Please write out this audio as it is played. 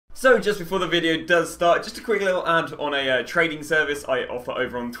So just before the video does start, just a quick little ad on a trading service I offer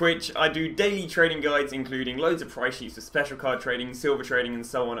over on Twitch. I do daily trading guides including loads of price sheets for special card trading, silver trading and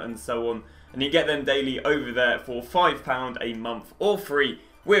so on and so on. And you get them daily over there for £5 a month or free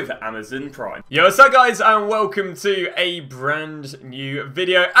with Amazon Prime. Yo, what's up guys, and welcome to a brand new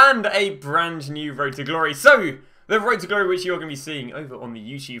video and a brand new Road to Glory. So, the Road to Glory which you're going to be seeing over on the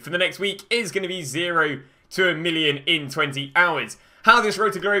YouTube for the next week is going to be 0 to 1 million in 20 hours. How this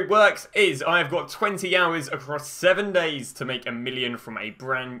Road to Glory works is I've got 20 hours across 7 days to make 1 million from a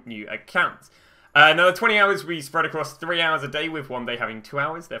brand new account. Now the 20 hours we spread across 3 hours a day, with one day having 2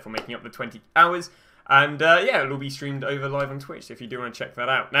 hours, therefore making up the 20 hours. And yeah, it'll be streamed over live on Twitch if you do want to check that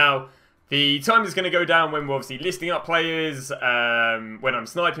out. Now, the time is going to go down when we're obviously listing up players, when I'm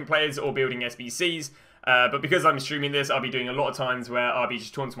sniping players or building SBCs. But because I'm streaming this, I'll be doing a lot of times where I'll be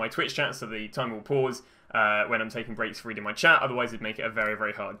just talking to my Twitch chat, so the time will pause when I'm taking breaks for reading my chat. Otherwise, it'd make it a very,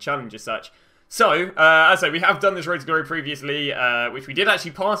 very hard challenge as such. So, as I say, we have done this Road to Glory previously, which we did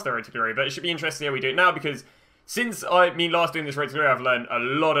actually pass the Road to Glory, but it should be interesting how we do it now, because since me last doing this Road to Glory, I've learned a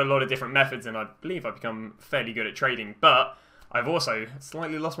lot of different methods, and I believe I've become fairly good at trading. But I've also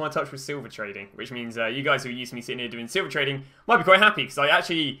slightly lost my touch with silver trading, which means you guys who are used to me sitting here doing silver trading might be quite happy, because I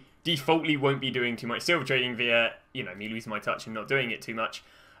actually defaultly won't be doing too much silver trading via, you know, me losing my touch and not doing it too much.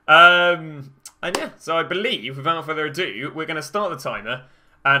 And yeah, so I believe, without further ado, we're going to start the timer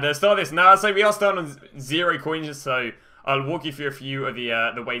and start this. Now, I'd say we are starting on 0 coins, so I'll walk you through a few of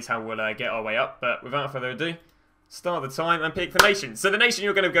the ways how we'll get our way up. But without further ado, start the time and pick the nation. So the nation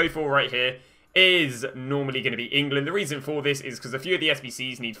you're going to go for right here is normally going to be England. The reason for this is because a few of the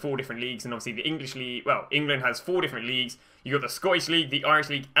SBCs need 4 different leagues, and obviously the English league, well, England has 4 different leagues. You got the Scottish League, the Irish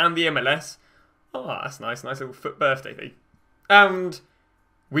League, and the MLS. Oh, that's nice. Nice little foot birthday thing. And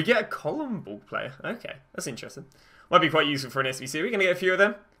we get a column ball player. Okay, that's interesting. Might be quite useful for an SBC. We're going to get a few of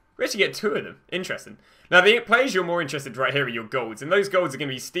them. We actually get 2 of them. Interesting. Now, the players you're more interested right here are your golds. And those golds are going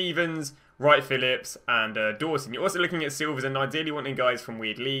to be Stevens, Wright Phillips, and Dawson. You're also looking at silvers and ideally wanting guys from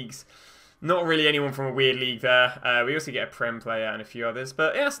weird leagues. Not really anyone from a weird league there. We also get a Prem player and a few others.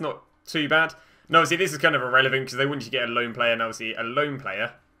 But yeah, it's not too bad. And obviously, this is kind of irrelevant because they want you to get a lone player. And obviously, a lone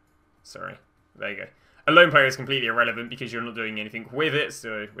player... Sorry. There you go. A lone player is completely irrelevant because you're not doing anything with it.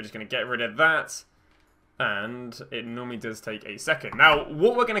 So we're just going to get rid of that. And it normally does take a second. Now,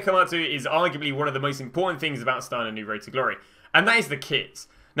 what we're going to come out to is arguably one of the most important things about starting a new Road to Glory. And that is the kits.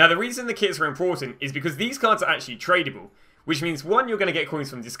 Now, the reason the kits are important is because these cards are actually tradable. Which means, 1, you're going to get coins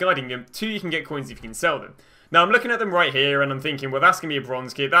from discarding them. 2, you can get coins if you can sell them. Now, I'm looking at them right here, and I'm thinking, well, that's going to be a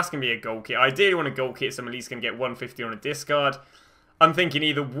bronze kit. That's going to be a gold kit. I ideally want a gold kit, so I'm at least going to get 150 on a discard. I'm thinking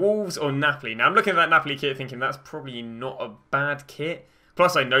either Wolves or Napoli. Now, I'm looking at that Napoli kit thinking that's probably not a bad kit.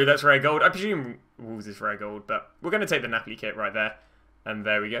 Plus, I know that's rare gold. I presume Wolves is rare gold, but we're going to take the Napoli kit right there. And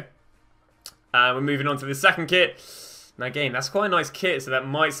there we go. We're moving on to the second kit. Now again, that's quite a nice kit, so that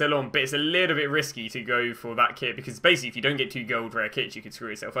might sell on, but it's a little bit risky to go for that kit, because basically if you don't get 2 gold rare kits, you could screw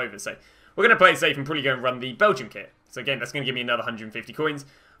yourself over. So we're going to play it safe and probably go and run the Belgium kit. So again, that's going to give me another 150 coins.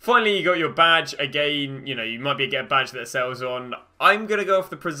 Finally, you got your badge. Again, you know, you might be able to get a badge that sells on. I'm going to go off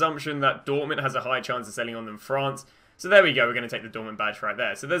the presumption that Dortmund has a high chance of selling on than France. So there we go, we're going to take the Dortmund badge right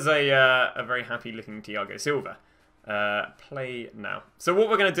there. So there's a very happy looking Thiago Silva. Play now. So what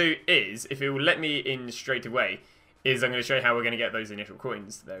we're going to do is, if it will let me in straight away, is I'm going to show you how we're going to get those initial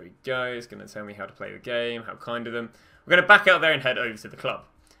coins. There we go. It's going to tell me how to play the game, how kind of them. We're going to back out there and head over to the club.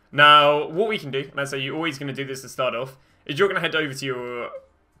 Now, what we can do, and I say you're always going to do this to start off, is you're going to head over to your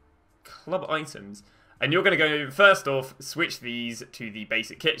club items, and you're going to go, first off, switch these to the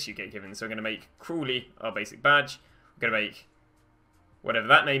basic kits you get given. So we're going to make Crawley our basic badge. We're going to make whatever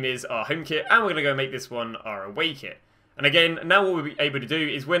that name is our home kit, and we're going to go make this one our away kit. And again, now what we'll be able to do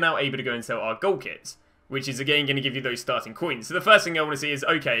is we're now able to go and sell our gold kits, which is again going to give you those starting coins. So the first thing I want to see is,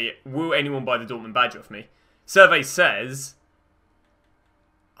 okay, will anyone buy the Dortmund badge off me? Survey says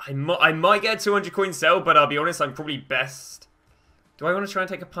I might get a 200 coin sell, but I'll be honest, I'm probably best. Do I want to try and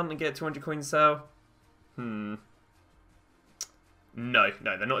take a punt and get a 200 coin sell? No,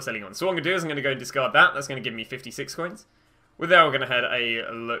 they're not selling on. So what I'm going to do is I'm going to go and discard that. That's going to give me 56 coins. With that, we're going to head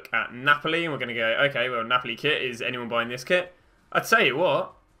a look at Napoli, and we're going to go, okay, well, Napoli kit, is anyone buying this kit? I'd tell you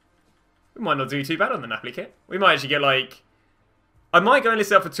what, we might not do too bad on the Napoli kit. We might actually get, like... I might go and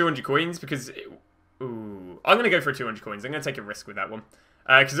list it up for 200 coins, because... Ooh, I'm going to go for 200 coins. I'm going to take a risk with that one.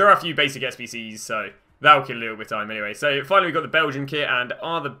 Because there are a few basic SBCs, so that'll kill a little bit of time anyway. So, finally, we've got the Belgium kit, and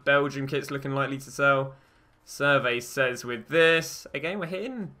are the Belgium kits looking likely to sell? Survey says with this... Again, we're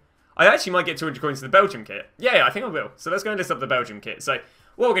hitting... I actually might get 200 coins to the Belgium kit. Yeah, I think I will. So, let's go and list up the Belgium kit. So,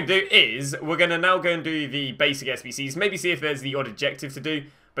 what we're going to do is, we're going to now go and do the basic SBCs. Maybe see if there's the odd objective to do.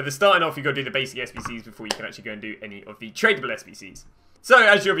 But the starting off, you've got to do the basic SBCs before you can actually go and do any of the tradable SBCs. So,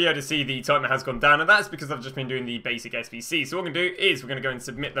 as you'll be able to see, the timer has gone down, and that's because I've just been doing the basic SBC. So what we're going to do is we're going to go and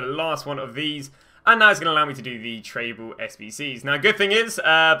submit the last one of these, and now it's going to allow me to do the tradable SBCs. Now, good thing is,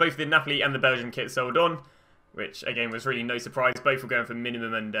 both the Napoli and the Belgian kit sold on, which, again, was really no surprise. Both were going for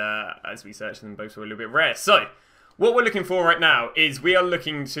minimum, and as we searched them, both were a little bit rare. So, what we're looking for right now is we are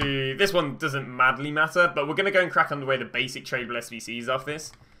looking to... This one doesn't madly matter, but we're going to go and crack underway the basic tradable SBCs after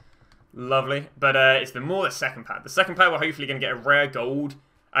this. Lovely. But it's the second pack. The second pack, we're hopefully going to get a rare gold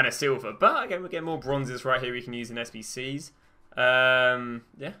and a silver. But, again, we'll get more bronzes right here we can use in SBCs.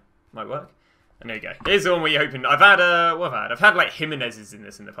 Yeah, might work. And there you go. Here's the one where you're hoping... I've had, I've had, like, Jimenez's in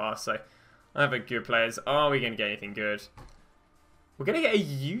this in the past, so... I have a good players. Are we going to get anything good? We're going to get a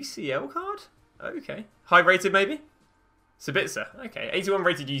UCL card? Okay. High rated, maybe? Sabitzer. Okay. 81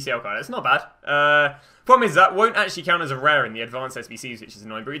 rated UCL card. That's not bad. Problem is that won't actually count as a rare in the advanced SBCs, which is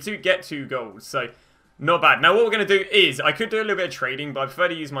annoying. But we do get 2 golds, so not bad. Now, what we're going to do is, I could do a little bit of trading, but I prefer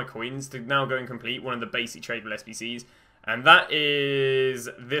to use my coins to now go and complete one of the basic tradable SBCs. And that is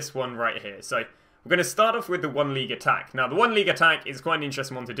this one right here. So, we're going to start off with the 1 league attack. Now, the 1 league attack is quite an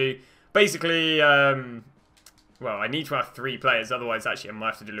interesting one to do. Basically, well, I need to have 3 players, otherwise, actually, I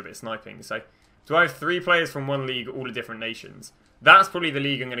might have to do a little bit of sniping. So, do I have 3 players from 1 league, all the different nations? That's probably the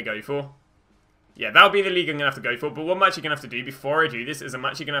league I'm going to go for. Yeah, that'll be the league I'm going to have to go for. But what I'm actually going to have to do before I do this is I'm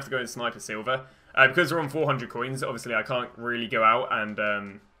actually going to have to go and snipe a silver. Because we're on 400 coins, obviously, I can't really go out and...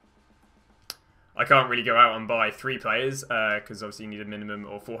 buy 3 players, because obviously you need a minimum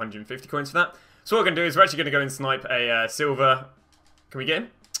of 450 coins for that. So what we're going to do is we're actually going to go and snipe a silver. Can we get him?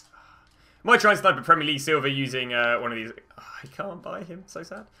 Might try and snipe a Premier League silver using one of these. Oh, I can't buy him, so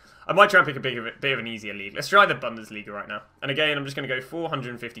sad. I might try and pick a bit of an easier league. Let's try the Bundesliga right now. And again, I'm just going to go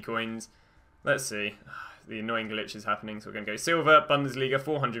 450 coins. Let's see. The annoying glitch is happening, so we're going to go silver, Bundesliga,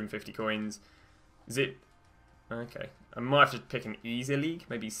 450 coins. Is it... Okay. I might have to pick an easier league.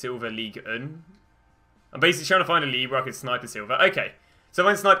 Maybe Silver League Un. I'm basically trying to find a league where I could snipe a silver. Okay. So if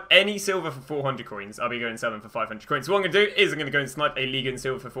I can snipe any silver for 400 coins, I'll be going to sell them for 500 coins. So what I'm going to do is I'm going to go and snipe a league in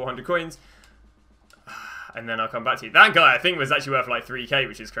silver for 400 coins. And then I'll come back to you. That guy, I think, was actually worth like 3k,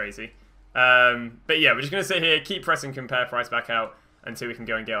 which is crazy. But yeah, we're just going to sit here, keep pressing compare price back out until we can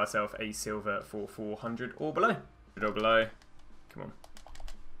go and get ourselves a silver for 400 or below. Or below. Come on.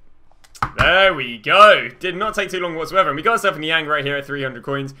 There we go. Did not take too long whatsoever. And we got ourselves a Niang right here at 300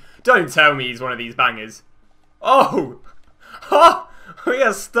 coins. Don't tell me he's one of these bangers. Oh! Ha! We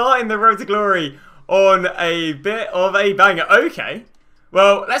are starting the road to glory on a bit of a banger. Okay.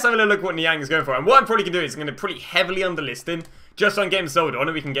 Well, let's have a little look at what Niang is going for. And what I'm probably going to do is I'm going to pretty heavily underlist him just so I can get him sold on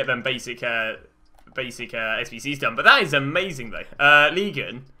and we can get them basic SBCs done. But that is amazing, though.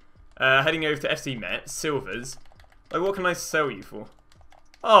 Ligon, heading over to FC Met, silvers. Like, what can I sell you for?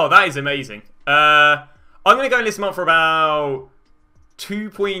 Oh, that is amazing. I'm going to go and list him up for about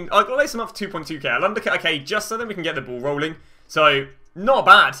I'll list him up for 2.2k. I'll undercut, okay, just so then we can get the ball rolling. So, not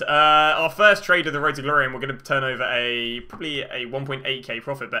bad. Our first trade of the road to glory, and we're going to turn over probably a 1.8k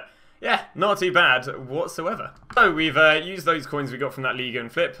profit, but yeah, not too bad whatsoever. So we've used those coins we got from that Liga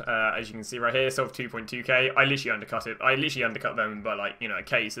and flip, as you can see right here, sold 2.2k. I literally undercut it. I literally undercut them by like, a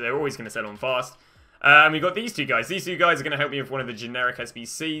k, so they're always going to sell on fast. And we got these 2 guys. These 2 guys are going to help me with one of the generic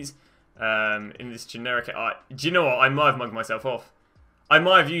SBCs. In this generic, do you know what? I might have mugged myself off. I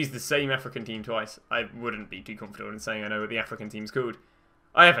might have used the same African team twice. I wouldn't be too comfortable in saying I know what the African team's called.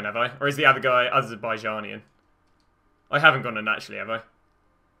 I haven't, have I? Or is the other guy Azerbaijanian? I haven't gone to naturally, have I?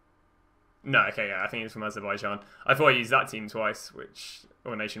 No, okay, yeah, I think it's from Azerbaijan. I thought I used that team twice,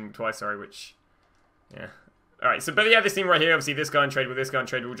 or nation twice, sorry, yeah. Alright, so, but yeah, this team right here, obviously this guy in trade with this guy in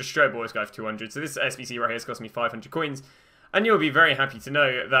trade, we'll just straight ball this guy for 200. So this SBC right here has cost me 500 coins. And you'll be very happy to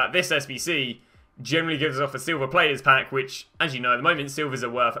know that this SBC generally gives off a silver players pack, which, as you know, at the moment, silvers are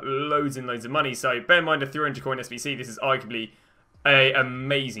worth loads and loads of money. So bear in mind a 300 coin SBC. This is arguably an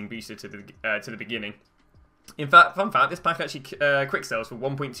amazing booster to the beginning. In fact, fun fact, this pack actually quick sells for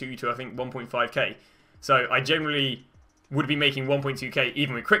 1.2 to I think 1.5k. So I generally would be making 1.2k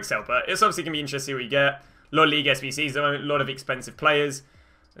even with quick sell, but it's obviously gonna be interesting to see what you get. A lot of league SBCs, a lot of expensive players.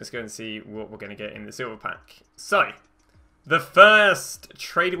 Let's go and see what we're gonna get in the silver pack. So. The first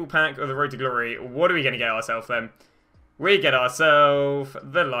tradable pack of the Road to Glory. What are we going to get ourselves then? We get ourselves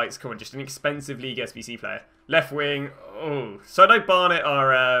the lights. Come on, just an expensive League SBC player. Left wing. Oh, so I know Barnet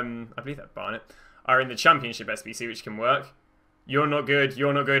are, I believe that Barnet are in the Championship SBC, which can work. You're not good.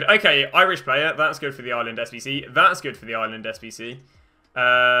 You're not good. Okay, Irish player. That's good for the Ireland SBC. That's good for the Ireland SBC.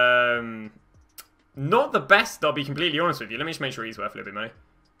 Not the best, I'll be completely honest with you. Let me just make sure he's worth a little bit of money.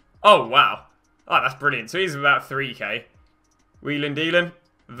 Oh, wow. Oh, that's brilliant. So he's about 3k. Wheeling dealing.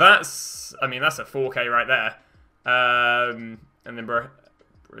 That's, I mean, that's a 4K right there. And then, bro,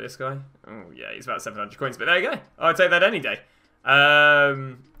 this guy. Oh, yeah, he's about 700 coins. But there you go. I'd take that any day.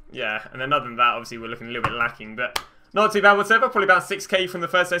 Yeah, and then other than that, obviously, we're looking a little bit lacking. But not too bad whatsoever. Probably about 6K from the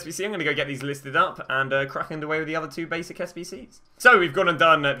first SBC. I'm going to go get these listed up and crack underway with the other 2 basic SBCs. So we've gone and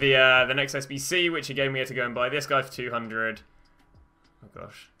done the next SBC, which again, we had to go and buy this guy for 200. Oh,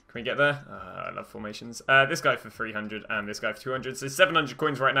 gosh. Can we get there? I love formations. This guy for 300 and this guy for 200. So 700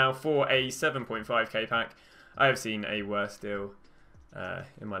 coins right now for a 7.5k pack. I have seen a worse deal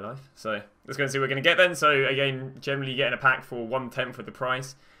in my life. So let's go and see what we're going to get then. So again, generally getting a pack for 1/10 of the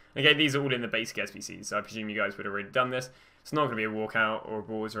price. Again, these are all in the basic SBCs. So I presume you guys would have already done this. It's not going to be a walkout or a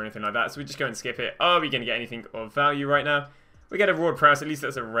boards or anything like that. So we just go and skip it. Are we going to get anything of value right now? We get a raw price. At least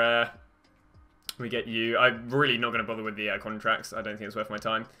that's a rare. We get you. I'm really not going to bother with the contracts. I don't think it's worth my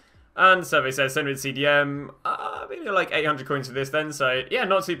time. And the survey says send it to CDM. Maybe like 800 coins for this then. So yeah,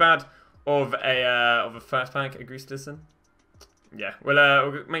 not too bad of a first pack. Augustusson. Yeah,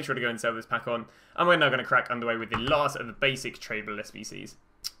 we'll make sure to go and sell this pack on. And we're now going to crack underway with the last of the basic tradable SBCs.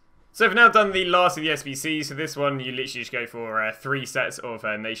 So we've now done the last of the SBCs. So this one, you literally just go for 3 sets of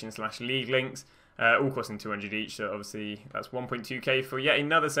nation/league links. All costing 200 each, so obviously that's 1.2k for yet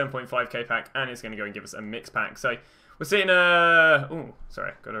another 7.5k pack, and it's going to go and give us a mix pack. So we're sitting oh,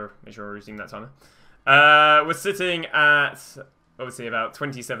 sorry, got to make sure I resume that timer. We're sitting at obviously about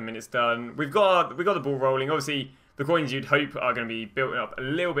 27 minutes done. We've got the ball rolling. Obviously, the coins you'd hope are going to be built up a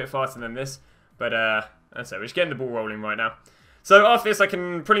little bit faster than this, but so we're just getting the ball rolling right now. So after this, I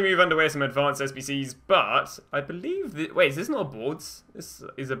can pretty move underway some advanced SBCs, but I believe that, wait, is this not a boards? This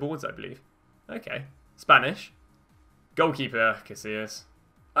is a boards, I believe. Okay. Spanish. Goalkeeper, Casillas.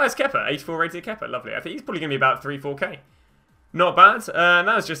 Oh, it's Kepa. 84 rated Kepa. Lovely. I think he's probably going to be about 3-4k. Not bad. And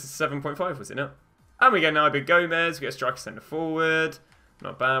that was just a 7.5, was it not? And we get now a big Gomez. We get a striker centre forward.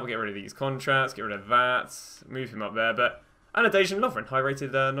 Not bad. We'll get rid of these contracts. Get rid of that. Move him up there. But Annotation Lovren. High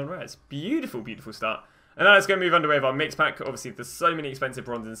rated non-res. Beautiful, beautiful start. And now let's go move underway with our mix pack. Obviously, there's so many expensive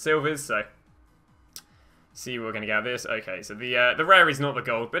bronze and silvers. So see what we're going to get out of this. Okay, so the rare is not the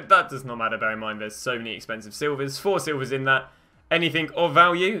gold, but that does not matter. Bear in mind, there's so many expensive silvers. 4 silvers in that. Anything of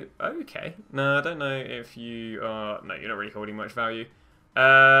value? Okay. No, I don't know if you are... No, you're not really holding much value.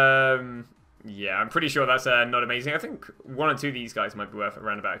 Yeah, I'm pretty sure that's not amazing. I think 1 or 2 of these guys might be worth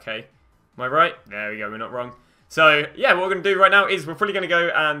around about K. Am I right? There we go, we're not wrong. So, yeah, what we're going to do right now is we're probably going to go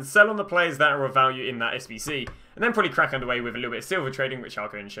and sell on the players that are of value in that SBC. And then probably crack underway with a little bit of silver trading, which I'll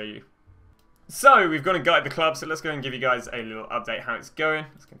go and show you. So, we've gone and gutted the club, so let's go and give you guys a little update how it's going.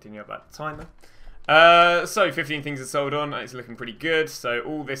 Let's continue up that timer. So, 15 things are sold on. It's looking pretty good. So,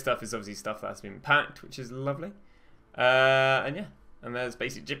 all this stuff is obviously stuff that's been packed, which is lovely. And yeah, and there's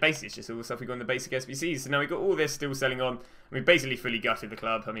basically it's just all the stuff we got in the basic SBCs. So now we've got all this still selling on. We've basically fully gutted the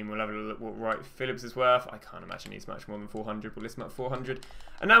club. I mean, we'll have a look what Wright Phillips is worth. I can't imagine he's much more than 400. We'll list him at 400.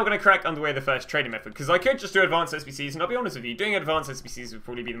 And now we're going to crack underway the first trading method, because I could just do advanced SBCs, and I'll be honest with you, doing advanced SBCs would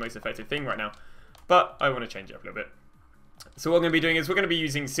probably be the most effective thing right now. But I want to change it up a little bit. So what I'm going to be doing is we're going to be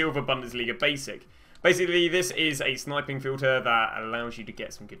using Silver Bundesliga Basic. Basically, this is a sniping filter that allows you to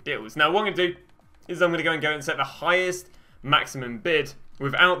get some good deals. Now, what I'm going to do is I'm going to go and set the highest maximum bid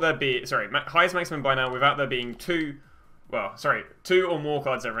without there being, highest maximum buy now without there being 2 or more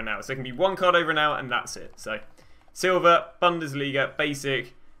cards over now. So it can be 1 card over now and that's it. So Silver, Bundesliga,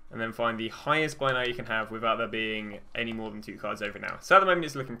 Basic, and then find the highest buy now you can have without there being any more than 2 cards over now. So at the moment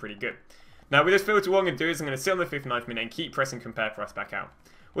it's looking pretty good. Now with this filter, what I'm going to do is I'm going to sit on the 5th, 9th minute and keep pressing compare price back out.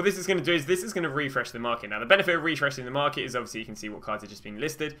 What this is going to do is this is going to refresh the market. Now the benefit of refreshing the market is obviously you can see what cards are just being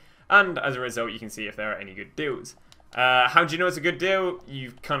listed, and as a result you can see if there are any good deals. How do you know it's a good deal?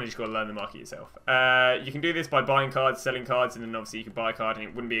 You've kind of just got to learn the market yourself. You can do this by buying cards, selling cards, and then obviously you can buy a card and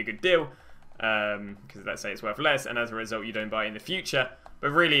it wouldn't be a good deal because let's say it's worth less, and as a result you don't buy it in the future.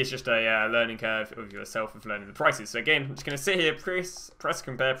 But really it's just a learning curve of yourself of learning the prices. So again, I'm just going to sit here, press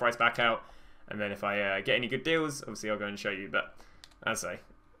compare price back out, and then if I get any good deals, obviously I'll go and show you. But as I say,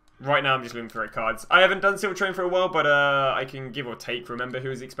 right now I'm just looking for cards. I haven't done Silver Train for a while, but I can give or take remember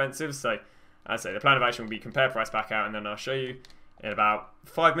who is expensive. So as I say, the plan of action will be compare price back out, and then I'll show you in about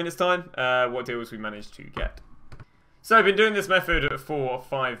 5 minutes time what deals we managed to get. So I've been doing this method for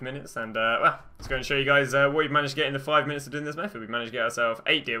 5 minutes, and well, let's go and show you guys what we've managed to get in the 5 minutes of doing this method. We've managed to get ourselves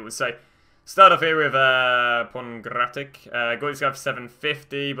 8 deals. So start off here with Pongratic. Got this guy for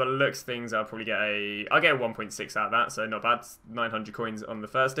 750, but looks things I'll probably get I'll get a 1.6 out of that, so not bad. 900 coins on the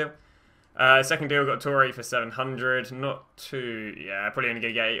first deal. Second deal got Torre for 700. Not too, yeah, probably only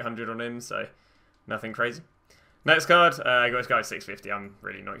gonna get 800 on him, so nothing crazy. Next card, got this guy 650. I'm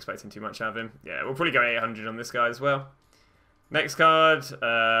really not expecting too much out of him. Yeah, we'll probably go 800 on this guy as well. Next card,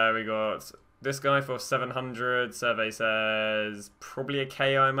 we got this guy for 700. Survey says probably a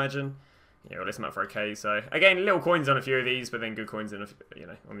K, I imagine. Yeah, we'll list him up for a K. So again, little coins on a few of these, but then good coins in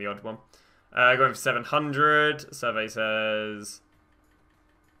on the odd one. Going for 700. Survey says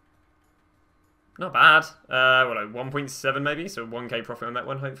not bad. Well, like 1.7 maybe, so 1K profit on that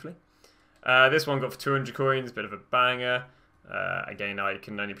one, hopefully. This one got for 200 coins, bit of a banger. Again, I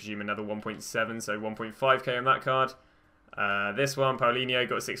can only presume another 1.7, so 1.5K on that card. This one, Paulinho,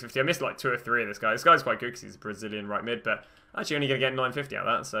 got 650. I missed like 2 or 3 of this guy. This guy's quite good because he's a Brazilian right mid, but actually only going to get 950 out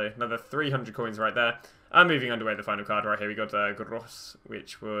of that, so another 300 coins right there. And moving underway, the final card right here, we got Gross,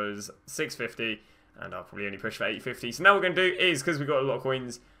 which was 650, and I'll probably only push for 850. So now what we're going to do is, because we've got a lot of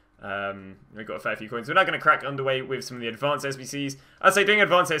coins, we've got a fair few coins, we're now going to crack underway with some of the advanced SBCs. I'd say doing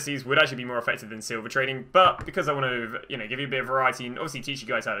advanced SBCs would actually be more effective than silver trading, but because I want to, give you a bit of variety and obviously teach you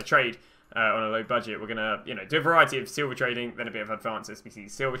guys how to trade on a low budget, we're going to, do a variety of silver trading, then a bit of advanced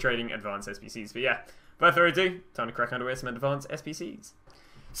SBCs. Silver trading, advanced SBCs. But yeah, without further ado, time to crack underway with some advanced SBCs.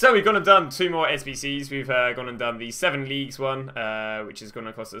 So we've gone and done 2 more SBCs. We've gone and done the 7 leagues one, which is going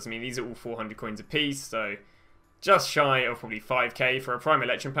to cost us, these are all 400 coins a piece, so just shy of probably 5K for a prime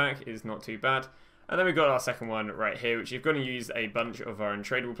election pack is not too bad. And then we've got our second one right here, which you're going to use a bunch of our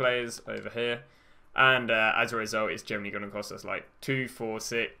untradeable players over here. And as a result, it's generally going to cost us like 2, 4,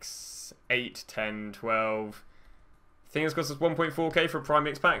 6, 8, 10, 12. I think it's cost us 1.4K for a prime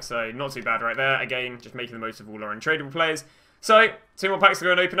mix pack, so not too bad right there. Again, just making the most of all our untradeable players. So 2 more packs to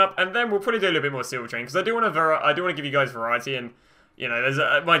go and open up, and then we'll probably do a little bit more silver trading because I do want to give you guys variety. And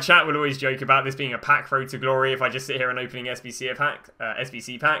my chat will always joke about this being a pack road to glory if I just sit here and opening SBC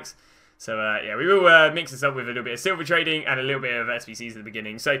packs. So yeah, we will mix this up with a little bit of silver trading and a little bit of SBCs at the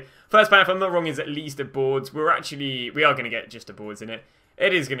beginning. So first pack, if I'm not wrong, is at least a boards. We are going to get just a boards in it.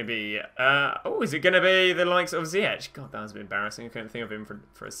 It is going to be, is it going to be the likes of ZH? God, that was a bit embarrassing. I couldn't think of him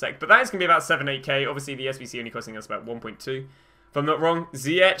for a sec. But that is going to be about 7, 8K. Obviously, the SBC only costing us about 1.2. If I'm not wrong,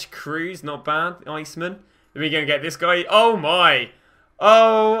 ZH, Cruz, not bad. Iceman. Then we're going to get this guy. Oh my.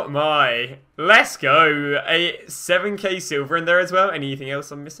 Oh my. Let's go. A 7K silver in there as well. Anything else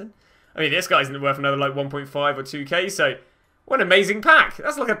I'm missing? This guy's worth another like 1.5 or 2K. So, what an amazing pack.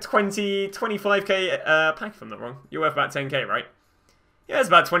 That's like a 25K pack if I'm not wrong. You're worth about 10K, right? Yeah, it's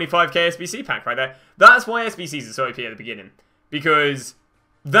about 25K SBC pack right there. That's why SBCs are so OP at the beginning. Because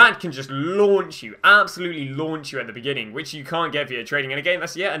that can just launch you, absolutely launch you at the beginning, which you can't get via trading. And again,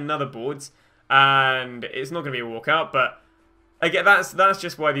 that's yet another boards. And it's not going to be a walkout, but again, that's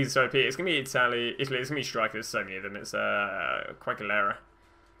just why these are so OP. It's going to be Italy, it's going to be strikers, so many of them. It's Quaquilera.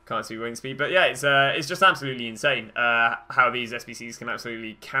 Can't see wing speed, but yeah, it's just absolutely insane how these SBCs can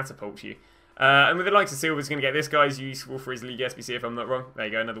absolutely catapult you. And with the likes of Silver, it's going to get this guy's useful for his league SBC if I'm not wrong. There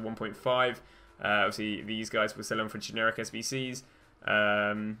you go, another 1.5. Obviously, these guys will sell them for generic SBCs.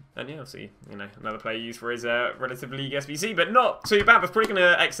 And yeah, obviously, another player used for his relative league SBC, but not too bad. That's probably going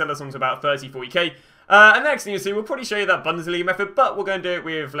to excel us onto about 30, 40K. And the next thing you'll see, we'll probably show you that Bundesliga method, but we're going to do it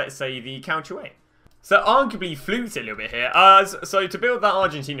with, let's say, the counterweight. So arguably fluked a little bit here. So to build that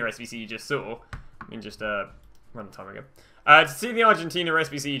Argentina SBC you just saw, just run the timer again. To see the Argentina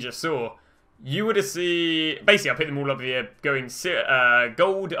SBC you just saw, you would have seen, basically I put them all up here going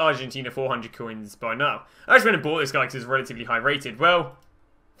gold Argentina 400 coins by now. I just went and bought this guy because he's relatively high rated. Well,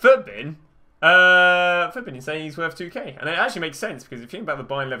 Footbin is saying he's worth 2K. And it actually makes sense because if you think about the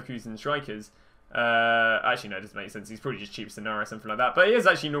Bayern Leverkusen strikers, actually no, it doesn't make sense. He's probably just cheap Sonara or something like that. But he is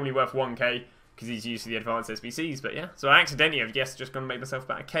actually normally worth 1K because he's used to the advanced SBCs. But yeah, so I accidentally, I guess, just going to make myself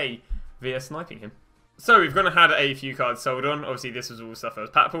about a K via sniping him. So we've gone and had a few cards sold on. Obviously, this was all stuff that was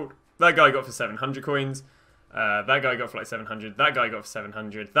pack pulled. That guy got for 700 coins. That guy got for like 700. That guy got for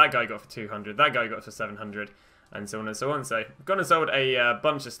 700. That guy got for 200. That guy got for 700. And so on and so on. So we've gone and sold a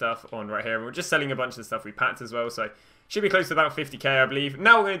bunch of stuff on right here. And we're just selling a bunch of the stuff we packed as well. So should be close to about 50K, I believe.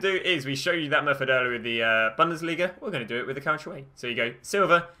 Now what we're going to do is we showed you that method earlier with the Bundesliga. We're going to do it with the counterweight. So you go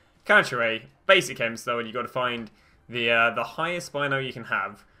silver, counterweight, basic M-style, and you've got to find the highest by now you can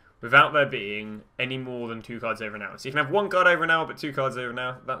have without there being any more than 2 cards over an hour. So you can have 1 card over an hour, but 2 cards over an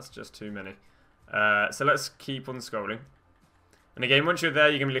hour, that's just too many. So let's keep on scrolling. And again, once you're there,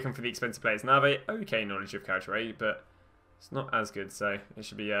 you're going to be looking for the expensive players. Now they okay knowledge of counterweight, but it's not as good, so it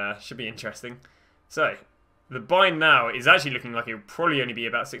should be interesting. So the buy now is actually looking like it will probably only be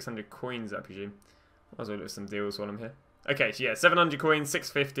about 600 coins, I presume. Might as well look at some deals while I'm here. Okay, so yeah, 700 coins,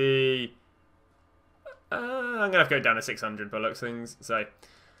 650. I'm going to have to go down to 600 by looks of things. So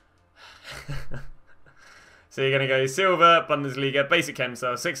so you're going to go silver, Bundesliga, basic chem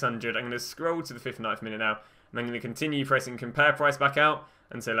style, 600. I'm going to scroll to the 59th minute now. And I'm going to continue pressing compare price back out.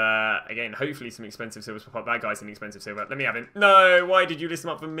 until, again, hopefully some expensive silvers pop up. That guy's an expensive silver. Let me have him. No, why did you list him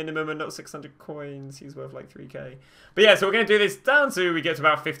up for minimum and not 600 coins? He's worth like 3k. But yeah, so we're going to do this down to, we get to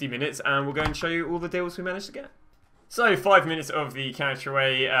about 50 minutes, and we'll go and show you all the deals we managed to get. So, 5 minutes of the cash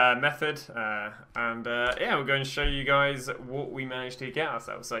away method, yeah, we'll go and show you guys what we managed to get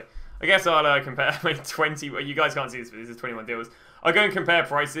ourselves. So, I guess I'll compare my 20, well, you guys can't see this, but this is 21 deals. I'll go and compare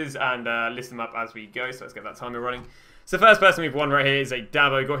prices and list them up as we go, so let's get that timer running. So the first person we've won right here is a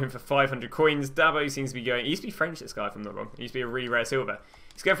Dabo, got him for 500 coins. Dabo seems to be going, he used to be French, this guy, if I'm not wrong. He used to be a really rare silver.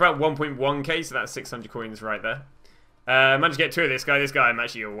 He's going for about 1.1k, so that's 600 coins right there. Managed to get 2 of this guy. This guy, I'm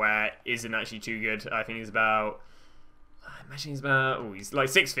actually aware, isn't actually too good. I think he's about, I imagine he's about, oh, he's like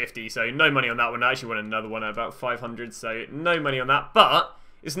 650, so no money on that one. I actually won another one at about 500, so no money on that, but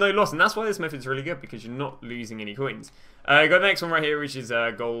it's no loss, and that's why this method's really good, because you're not losing any coins. Got the next one right here, which is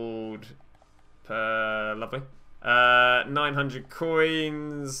gold per, lovely. 900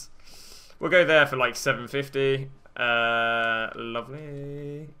 coins. We'll go there for like 750.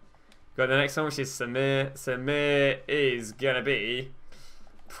 Lovely. Got the next one, which is Samir. Samir is gonna be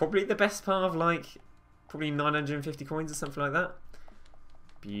probably the best part of like probably 950 coins or something like that.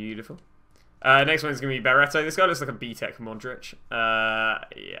 Beautiful. Next one is gonna be Barreto. This guy looks like a B-Tech Modric. Yeah,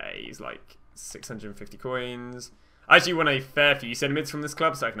 he's like 650 coins. I actually won a fair few centimeters from this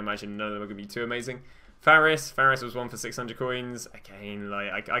club, so I can imagine none of them are gonna be too amazing. Faris was one for 600 coins. Again,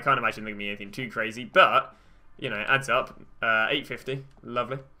 like I can't imagine there can be anything too crazy, but you know, it adds up. 850,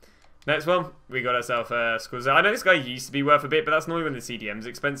 lovely. Next one, we got ourselves Squazza. I know this guy used to be worth a bit, but that's normally when the CDM's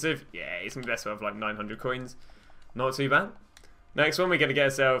expensive. Yeah, he's gonna be best worth like 900 coins. Not too bad. Next one we're gonna get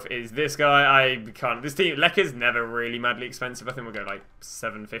ourselves is this guy. I can't. This team Lekker's never really madly expensive. I think we'll go like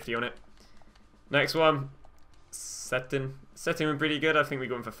 750 on it. Next one. Setting went pretty good. I think we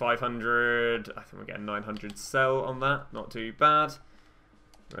got him for 500. I think we'll get a 900 sell on that. Not too bad.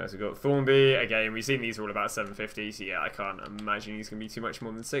 Whereas we got Thornby. Again, we've seen these are all about 750. So yeah, I can't imagine he's going to be too much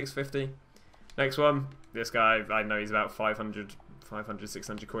more than 650. Next one. This guy, I know he's about 500,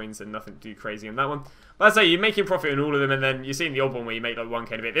 600 coins. And nothing too crazy on that one. But I'd say you're making profit on all of them. And then you're seeing the odd one where you make like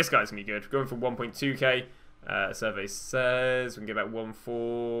 1k and a bit. This guy's going to be good. Going for 1.2k. Survey says we can get about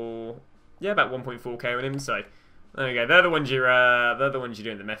 1.4. Yeah, about 1.4k on him. So there we go. They're the ones you're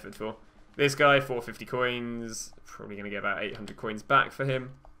doing the method for. This guy, 450 coins. Probably going to get about 800 coins back for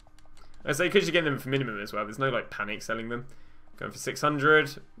him. I say because you're getting them for minimum as well. There's no like panic selling them. Going for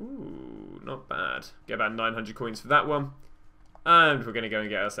 600. Ooh, not bad. Get about 900 coins for that one. And we're going to go and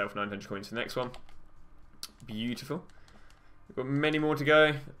get ourselves 900 coins for the next one. Beautiful. We've got many more to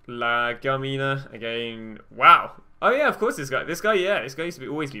go. La Gamina again. Wow. Oh yeah, of course this guy. Yeah, this guy used to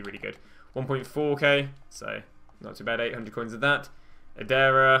always be really good. 1.4k. So not too bad, 800 coins of that.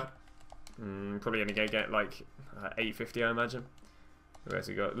 Adera, probably only going to get like 850, I imagine. Who else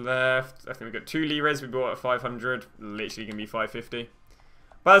we got left? I think we've got 2 Lires we bought at 500. Literally going to be 550.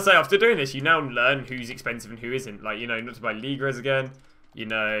 But I'd say after doing this, you now learn who's expensive and who isn't. Like, you know, not to buy Ligres again. You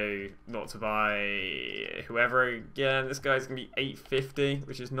know, not to buy whoever again. This guy's going to be 850,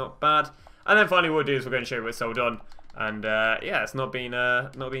 which is not bad. And then finally what we'll do is we're going to show you what's sold on. And yeah, it's not been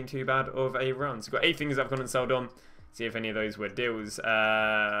too bad of a run. So we've got 8 things that I've gone and sold on. See if any of those were deals.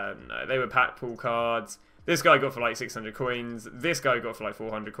 No, they were pack pool cards. This guy got for like 600 coins. This guy got for like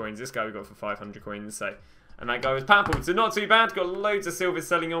 400 coins. This guy we got for 500 coins. So, and that guy was pack pooled. So not too bad. Got loads of silver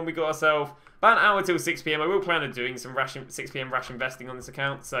selling on. We got ourselves about an hour till 6 PM. I will plan on doing some 6 PM rash investing on this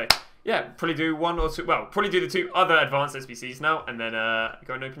account. So yeah, probably do 1 or 2. Well, probably do the 2 other advanced SBCs now, and then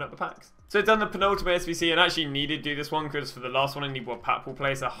go and open up the packs. So I've done the penultimate SBC and actually needed to do this one because for the last one I need 1 pack pool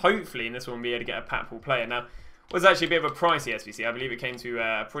player. So hopefully in this one we'll be able to get a pack pool player. Now, it was actually a bit of a pricey SBC. I believe it came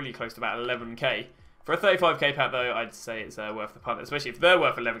to pretty close to about 11k. For a 35k pack though, I'd say it's worth the punt. Especially if they're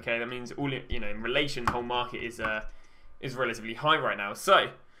worth 11k, that means all in relation, the whole market is relatively high right now. So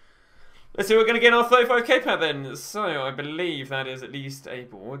let's see what we're going to get in our 35k pack then. So I believe that is at least a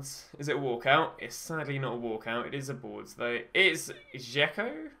boards. Is it a walkout? It's sadly not a walkout. It is a boards though. It's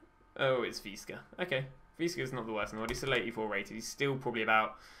Dzeko? Oh, it's Viska. Okay, Viska's not the worst in the world. He's still 84 rated. He's still probably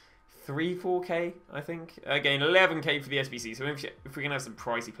about 4k, I think. Again, 11k for the SBC. So if we can have some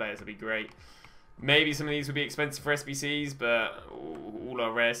pricey players, that'd be great. Maybe some of these would be expensive for SBCs, but all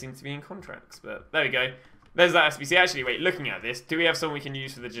our rares seem to be in contracts. But there we go. There's that SBC. Actually, wait, looking at this, do we have someone we can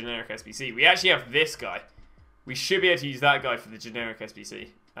use for the generic SBC? We actually have this guy. We should be able to use that guy for the generic SBC.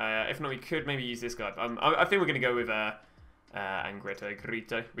 If not, we could maybe use this guy. But I think we're going to go with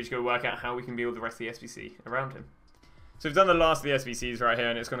Grito. We're just going to work out how we can build the rest of the SBC around him. So we've done the last of the SBCs right here,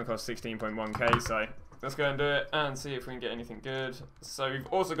 and it's going to cost 16.1k. So let's go and do it and see if we can get anything good. So we've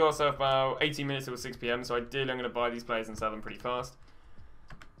also got ourselves about 18 minutes till 6 PM. So ideally I'm going to buy these players and sell them pretty fast.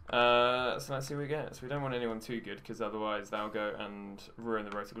 So let's see what we get. So we don't want anyone too good, because otherwise they'll go and ruin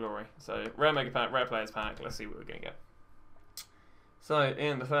the road to glory. So rare mega pack, rare players pack. Let's see what we're going to get. So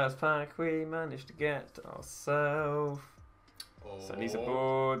in the first pack, we managed to get ourselves. So these are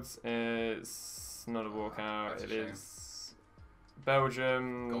boards. It's not a walkout. It is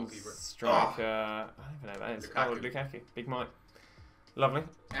Belgium striker. I don't even know who that is. Oh, Lukaku. Big Mike. Lovely.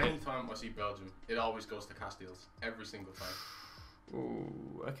 Anytime I see Belgium, it always goes to Castiles. Every single time.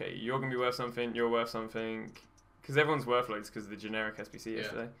 Ooh, okay. You're going to be worth something. You're worth something. Because everyone's worth loads because of the generic SBC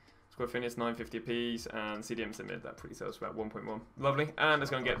yesterday. Squad fitness 950 apiece, and CDM submit that pretty sells for about 1.1. Lovely. And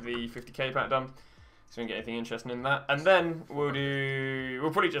let's go and get the 50k pack done. So we can get anything interesting in that. And then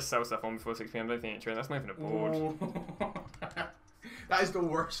we'll probably just sell stuff on before 6 PM. I don't think it's true. That's not even a board. That is the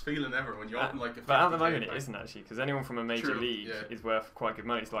worst feeling ever when you open like a 50K. But at the moment it isn't actually, because anyone from a major league is worth quite good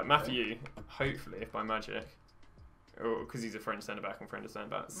money. So like Matthew, hopefully, if by magic, or because he's a French centre back and French centre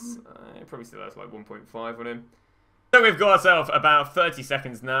backs, it probably still has like 1.5 on him. So we've got ourselves about 30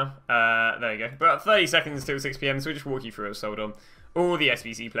 seconds now. There you go. About 30 seconds till 6 PM. So we'll just walk you through what's sold on. All the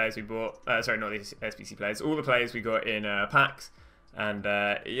SBC players we bought. Sorry, not the SBC players. All the players we got in packs. And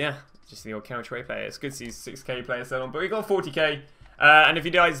yeah, just the old counter player. It's good to see 6k players sold on. But we got 40k. And if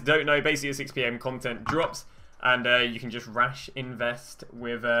you guys don't know, basically at 6 PM content drops. And you can just rash invest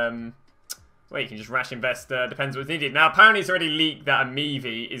with... well, you can just rash invest, depends what's needed. Now, apparently it's already leaked that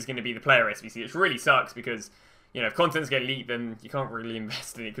Amivi is going to be the player SBC, which really sucks because, you know, if contents get leaked, then you can't really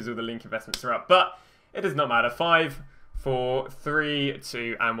invest in it because all the link investments are up. But it does not matter. 5, 4, 3,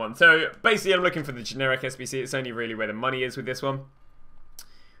 2, and 1. So, basically, I'm looking for the generic SBC. It's only really where the money is with this one.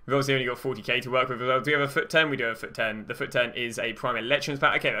 We've obviously only got 40k to work with as well. Do we have a foot 10? We do have a foot 10. The foot 10 is a prime elections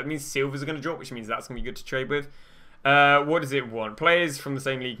pack. Okay, that means silvers are going to drop, which means that's going to be good to trade with. What does it want? Players from the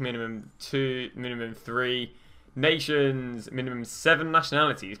same league, minimum 2, minimum 3. Nations, minimum 7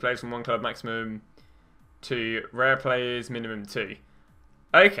 nationalities. Players from 1 club, maximum 2. Rare players, minimum 2.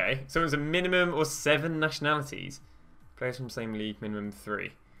 Okay, so it's a minimum or 7 nationalities. Players from the same league, minimum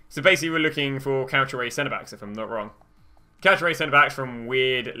 3. So basically we're looking for counter-race centre-backs, if I'm not wrong. Counter-race centre-backs from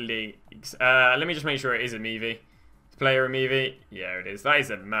weird leagues. Let me just make sure it is Amivi. Player Amivi? Yeah, it is. That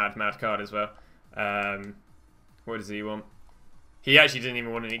is a mad, mad card as well. What does he want? He actually didn't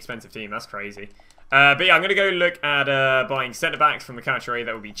even want an expensive team. That's crazy. But yeah, I'm going to go look at buying centre-backs from the counter-A.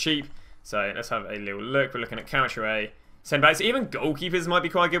 That would be cheap. So let's have a little look. We're looking at counter-A. Centre-backs. Even goalkeepers might be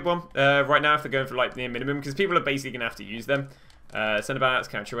quite a good one right now if they're going for like near minimum. Because people are basically going to have to use them. Centre-backs,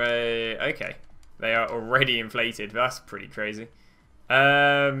 counter-A. Okay. They are already inflated. That's pretty crazy.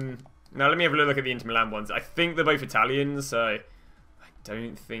 Now let me have a look at the Inter Milan ones. I think they're both Italians. So I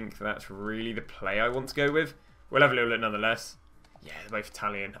don't think that's really the play I want to go with. We'll have a little look nonetheless. Yeah, they're both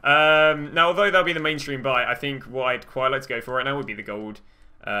Italian. Now, although they'll be the mainstream buy, I think what I'd quite like to go for right now would be the gold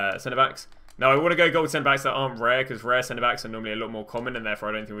centre-backs. Now, I want to go gold centre-backs that aren't rare, because rare centre-backs are normally a lot more common, and therefore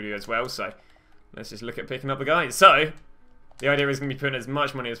I don't think we'll do as well. So, let's just look at picking up the guys. So, the idea is going to be putting as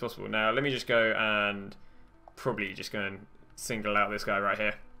much money as possible. Now, let me just go and probably just go and single out this guy right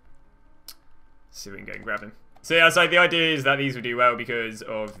here. See if we can go and grab him. So yeah, so the idea is that these will do well because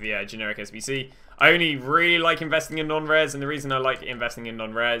of the generic SBC. I only really like investing in non-rares, and the reason I like investing in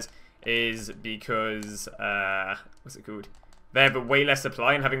non-rares is because, what's it called? They have a way less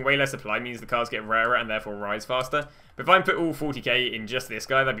supply, and having way less supply means the cards get rarer and therefore rise faster. But if I put all 40k in just this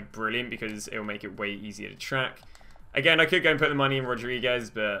guy, that'd be brilliant because it'll make it way easier to track. Again, I could go and put the money in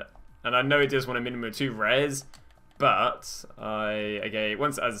Rodriguez, and I know it does want a minimum of 2 rares, but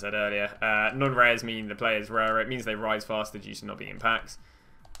once, as I said earlier, non-rares mean the player's rarer. It means they rise faster due to not being in packs.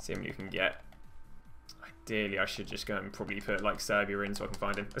 Let's see how many you can get. Ideally, I should just go and probably put like Serbia in so I can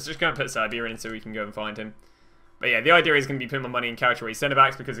find him. Let's just go and put Serbia in so we can go and find him. But yeah, the idea is going to be putting my money in counter-race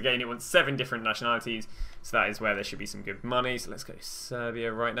centre-backs because again, it wants 7 different nationalities. So that is where there should be some good money. So let's go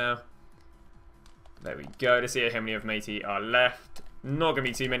Serbia right now. There we go. Let's see how many of matey are left. Not going to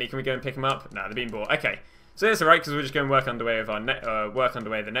be too many. Can we go and pick them up? No, they're being bought. Okay. So that's alright because we're just going to work underway with our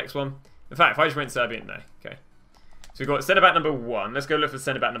the next one. In fact, if I just went Serbian, no. Okay. So we've got centre-back number 1. Let's go look for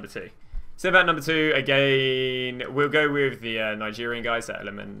centre-back number 2. Centre-back number 2, again, we'll go with the Nigerian guy, so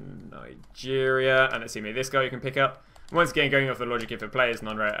Element Nigeria. And let's see, maybe this guy you can pick up. Once again, going off the logic if a player's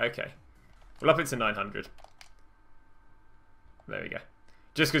non-rare. Okay. We'll up it to 900. There we go.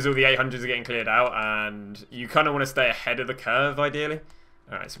 Just because all the 800s are getting cleared out, and you kind of want to stay ahead of the curve, ideally.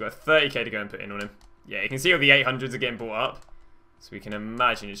 Alright, so we've got 30k to go and put in on him. Yeah, you can see all the 800s are getting bought up. So we can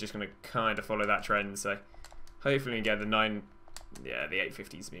imagine it's just going to kind of follow that trend. So hopefully we get the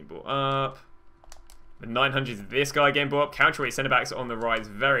 850s being bought up. The 900s, this guy getting bought up. Counterweight centre-backs are on the rise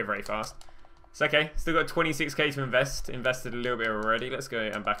very, very fast. It's okay. Still got 26k to invest. Invested a little bit already. Let's go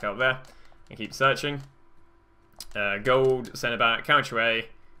and back up there and keep searching. Gold, centre back, Calcio.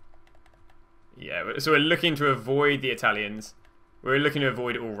 Yeah, so we're looking to avoid the Italians. We're looking to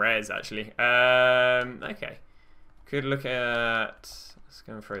avoid all rares, actually. Okay. Could look at... Let's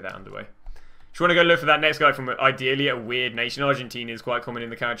go and throw that underway. Just want to go look for that next guy from, ideally, a weird nation. Argentina is quite common in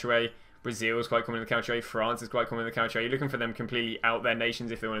the Calcio. Brazil is quite common in the Calcio. France is quite common in the Calcio. You're looking for them completely out their nations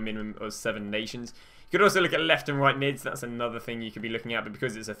if they want a minimum of 7 nations. You could also look at left and right mids. That's another thing you could be looking at. But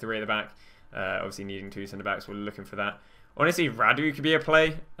because it's a 3 at the back, obviously needing 2 centre-backs, we're looking for that. Honestly, Radu could be a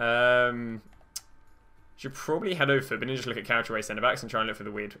play. Should probably head over Footbin and just look at Calcio centre-backs and try and look for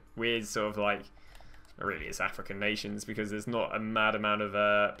the weird sort of like... Really, it's African nations because there's not a mad amount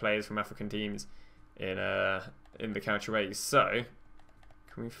of players from African teams in the Calcio. So...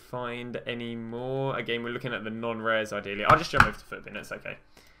 Can we find any more? Again, we're looking at the non-rares ideally. I'll just jump over to Footbin, it's okay.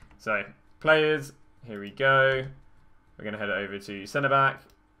 So, players, here we go. We're going to head over to centre-back.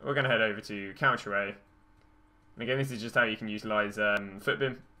 We're going to head over to Calcio. And again, this is just how you can utilise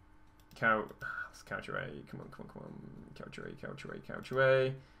Footbin. Calcio, come on.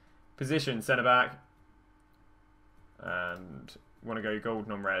 Calcio. Position, centre-back. And want to go gold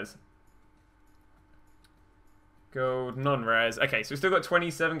non-res. Gold, non-res. Okay, so we've still got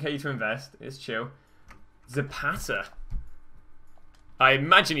 27k to invest. It's chill. Zapata. I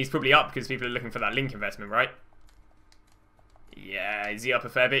imagine he's probably up because people are looking for that link investment, right? Yeah, is he up a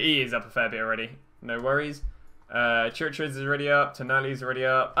fair bit? He is up a fair bit already. No worries. Churches is already up. Tonali's already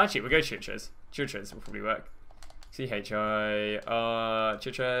up. Actually, we'll go Churches. Churches will probably work. C-H-I-R.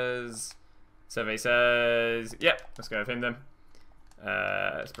 Churches. Survey says... Yep, let's go with him then.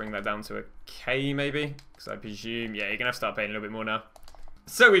 Let's bring that down to a K maybe, because I presume, yeah, you're gonna have to start paying a little bit more now.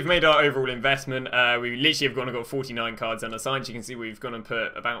 So we've made our overall investment. We literally have gone and got 49 cards unassigned. You can see we've gone and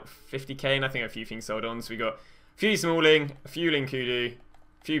put about 50k, and I think a few things sold on. So we got a few Smalling, a few Linkudu,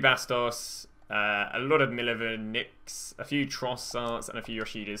 a few Bastos, a lot of Milivonic's, a few Trossards, and a few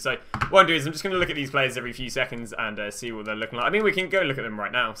Yoshidas. So what I'm doing is I'm just going to look at these players every few seconds and see what they're looking like. I mean, we can go look at them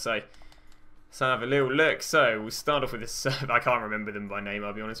right now. So have a little look. So we'll start off with this. I can't remember them by name,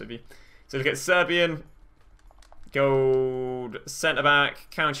 I'll be honest with you. So look at Serbian, gold, centre back,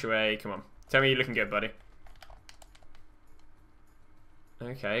 Calcio. Come on, tell me you're looking good, buddy.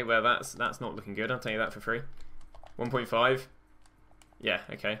 Okay, well that's not looking good. I'll tell you that for free. 1.5. Yeah.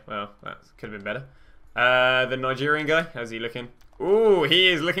 Okay. Well, that could have been better. The Nigerian guy, how's he looking? Ooh, he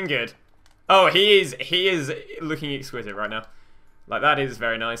is looking good. Oh, he is looking exquisite right now. Like, that is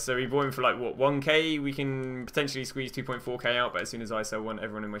very nice. So we bought him for, like, what, 1k? We can potentially squeeze 2.4k out, but as soon as I sell one,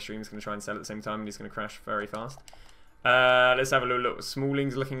 everyone in my stream is going to try and sell at the same time, and he's going to crash very fast. Let's have a little look what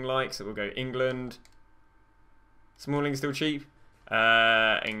Smalling's looking like. So we'll go England. Smalling's still cheap.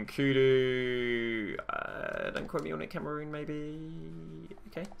 And Kudu, don't quote me on it, Cameroon maybe.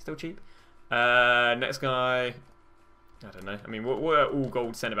 Okay, still cheap. Next guy, I don't know. I mean, what are all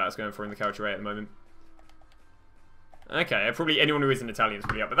gold centre-backs going for in the Calcio at the moment? Okay, probably anyone who isn't Italian is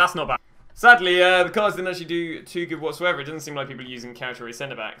probably up, but that's not bad. Sadly, the cards didn't actually do too good whatsoever. It doesn't seem like people are using Calcio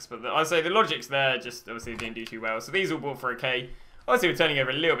centre-backs, but I'd say the logic's there, just obviously didn't do too well. So these all bought for a K. Obviously we're turning over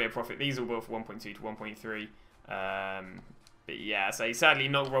a little bit of profit. These all bought for 1.2 to 1.3. But yeah, so sadly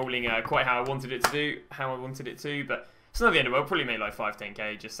not rolling quite how I wanted it to, but it's not the end of the world. Probably made like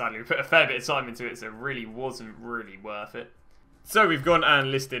 5-10k. Just sadly we put a fair bit of time into it, so it really wasn't really worth it. So we've gone and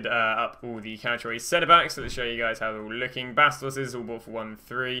listed up all the Calcio centre-backs, so let's show you guys how they're all looking. Bastos is all bought for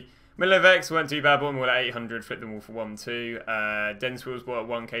 1.3. Milovex weren't too bad, bought them all at 800, flipped them all for 1.2. Denswills bought at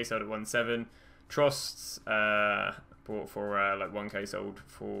 1k, sold at 1.7. Trosts bought for like 1k, sold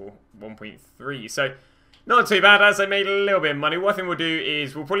for 1.3. So not too bad, as I made a little bit of money. What I think we'll do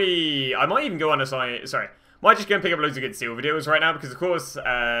is we'll probably... I might even go on a side... Sorry. Might just go and pick up loads of good silver deals right now, because of course,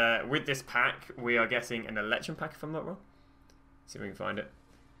 with this pack, we are getting an election pack, if I'm not wrong. See if we can find it.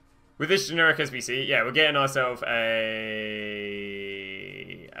 With this generic SBC, yeah, we're getting ourselves a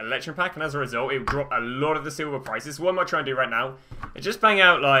election pack, and as a result, it will drop a lot of the silver prices. So what I might try and do right now is just bang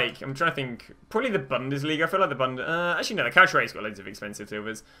out, like, I'm trying to think, probably the Bundesliga. I feel like the actually no, the Calcio's got loads of expensive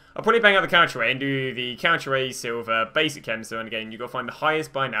silvers. I'll probably bang out the Calcio and do the Calcio silver basic chem. So, and again, you've got to find the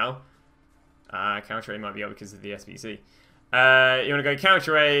highest by now. Calcio might be up because of the SBC. You want to go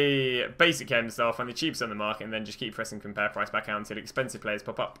Calcio, basic chem stuff, find the cheapest on the market, and then just keep pressing compare price back out until expensive players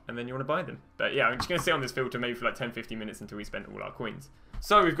pop up, and then you want to buy them. But yeah, I'm just going to sit on this filter maybe for like 10-15 minutes until we spend all our coins.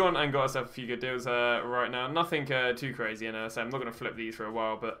 So we've gone and got ourselves a few good deals right now. Nothing too crazy, and so I'm not going to flip these for a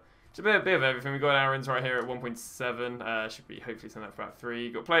while, but just a bit of everything. We've got Aaron's right here at 1.7. Should be hopefully something like for about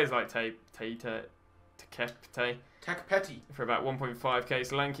 3. Got players like Tekepte Petty. for about 1.5k.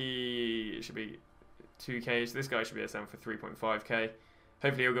 Solanke should be 2k. So this guy should be SM for 3.5k.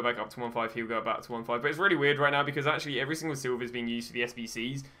 Hopefully he'll go back up to 1.5. He'll go back to 1.5. But it's really weird right now because actually every single silver is being used for the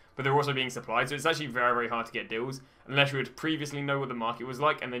SBCs, but they're also being supplied. So it's actually very, very hard to get deals unless you would previously know what the market was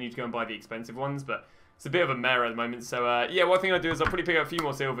like, and then you'd go and buy the expensive ones. But it's a bit of a mare at the moment. So yeah, one thing I'll do is I'll probably pick up a few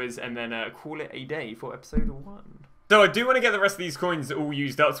more silvers and then call it a day for episode 1. So I do want to get the rest of these coins all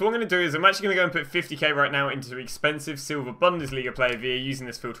used up. So what I'm going to do is I'm actually going to go and put 50k right now into expensive silver Bundesliga player via using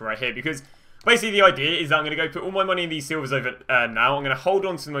this filter right here, because basically the idea is that I'm going to go put all my money in these silvers over now. I'm going to hold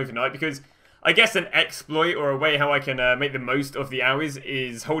on to them overnight because I guess an exploit or a way how I can make the most of the hours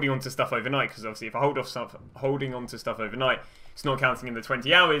is holding on to stuff overnight, because obviously if I holding on to stuff overnight, it's not counting in the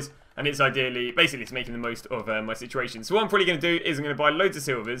 20 hours, and it's ideally, basically it's making the most of my situation. So what I'm probably going to do is I'm going to buy loads of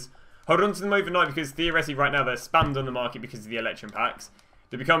silvers, hold on to them overnight because theoretically right now they're spammed on the market because of the election packs.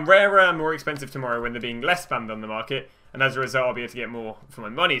 They become rarer and more expensive tomorrow when they're being less spammed on the market, and as a result I'll be able to get more for my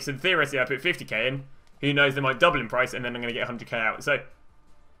money. So theoretically I put 50k in, who knows, they might double in price, and then I'm going to get 100k out. So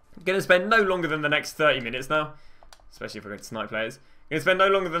I'm going to spend no longer than the next 30 minutes now, especially if we're going to snipe players. I'm going to spend no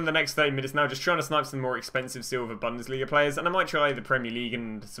longer than the next 30 minutes now just trying to snipe some more expensive silver Bundesliga players, and I might try the Premier League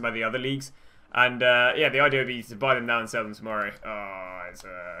and some of the other leagues. And yeah, the idea would be to buy them now and sell them tomorrow. Oh, it's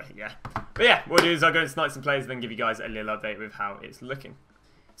yeah. But yeah, what I'll do is I'll go and snipe some players and then give you guys a little update with how it's looking.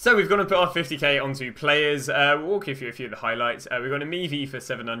 So we've gone and put our 50k onto players. We'll walk you through a few of the highlights. We've got a Mevi for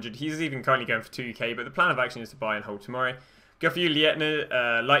 700. He's even currently going for 2k, but the plan of action is to buy and hold tomorrow. Got a few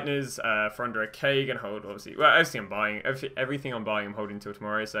Leitners for under a K. Gonna hold, obviously. Well, everything I'm buying, everything I'm buying, I'm holding until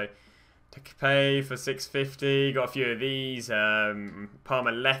tomorrow. So take a pay for 650. Got a few of these.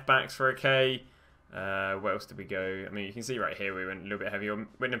 Parma left backs for a K. Where else did we go? I mean, you can see right here we went a little bit heavier.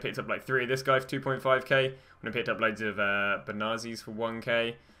 Went and picked up like 3 of this guy for 2.5k. Went and picked up loads of Benazis for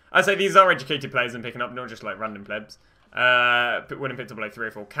 1k. I'd say these are educated players I'm picking up, not just like random plebs. Went and picked up like 3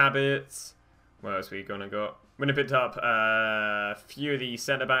 or 4 Cabits. What else we gonna got? Went and picked up a few of the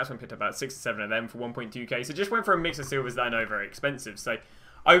centre backs. Went and picked up about 6 or 7 of them for 1.2k. So just went for a mix of silvers that I know are very expensive. So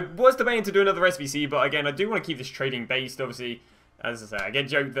I was debating to do another SBC, but again, I do want to keep this trading based. Obviously, as I say, I get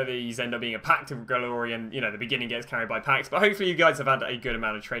joked that these end up being a pact of glory, and you know the beginning gets carried by packs. But hopefully, you guys have had a good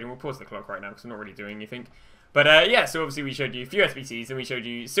amount of trading. We'll pause the clock right now because I'm not really doing anything. But yeah, so obviously we showed you a few SBCs, and we showed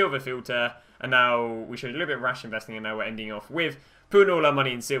you silver filter, and now we showed you a little bit of rash investing, and now we're ending off with putting all our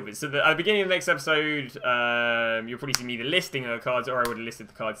money in silvers. So at the beginning of the next episode, you'll probably see me either listing the cards, or I would have listed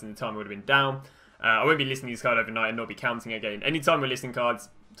the cards and the time would have been down. I won't be listing these cards overnight and not be counting again. Anytime we're listing cards,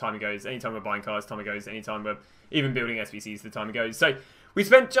 time it goes. Anytime we're buying cards, time it goes. Anytime we're even building SBCs, the time it goes. So we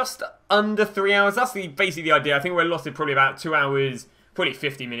spent just under 3 hours. That's basically the idea. I think we're allotted probably about 2 hours, probably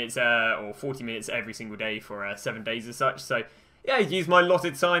 50 minutes or 40 minutes every single day for 7 days as such. So yeah, use my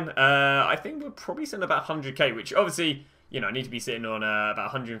allotted time. I think we'll probably send about 100k, which obviously, you know, I need to be sitting on about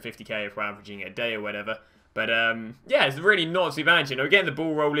 150k if we're averaging a day or whatever. But yeah, it's really not too bad. You know, we're getting the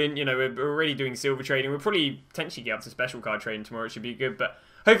ball rolling. You know, we're already doing silver trading. We'll probably potentially get up to special card trading tomorrow. It should be good. But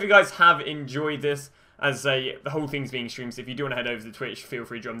hopefully you guys have enjoyed this. As I say, the whole thing's being streamed. So if you do want to head over to Twitch, feel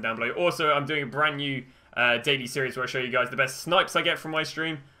free to drop them down below. Also, I'm doing a brand new daily series where I show you guys the best snipes I get from my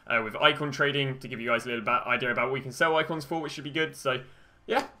stream with icon trading to give you guys a little idea about what we can sell icons for, which should be good. So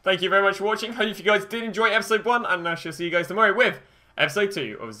yeah, thank you very much for watching. Hope you guys did enjoy episode 1, and I shall see you guys tomorrow with episode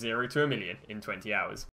 2 of 0 to a million in 20 hours.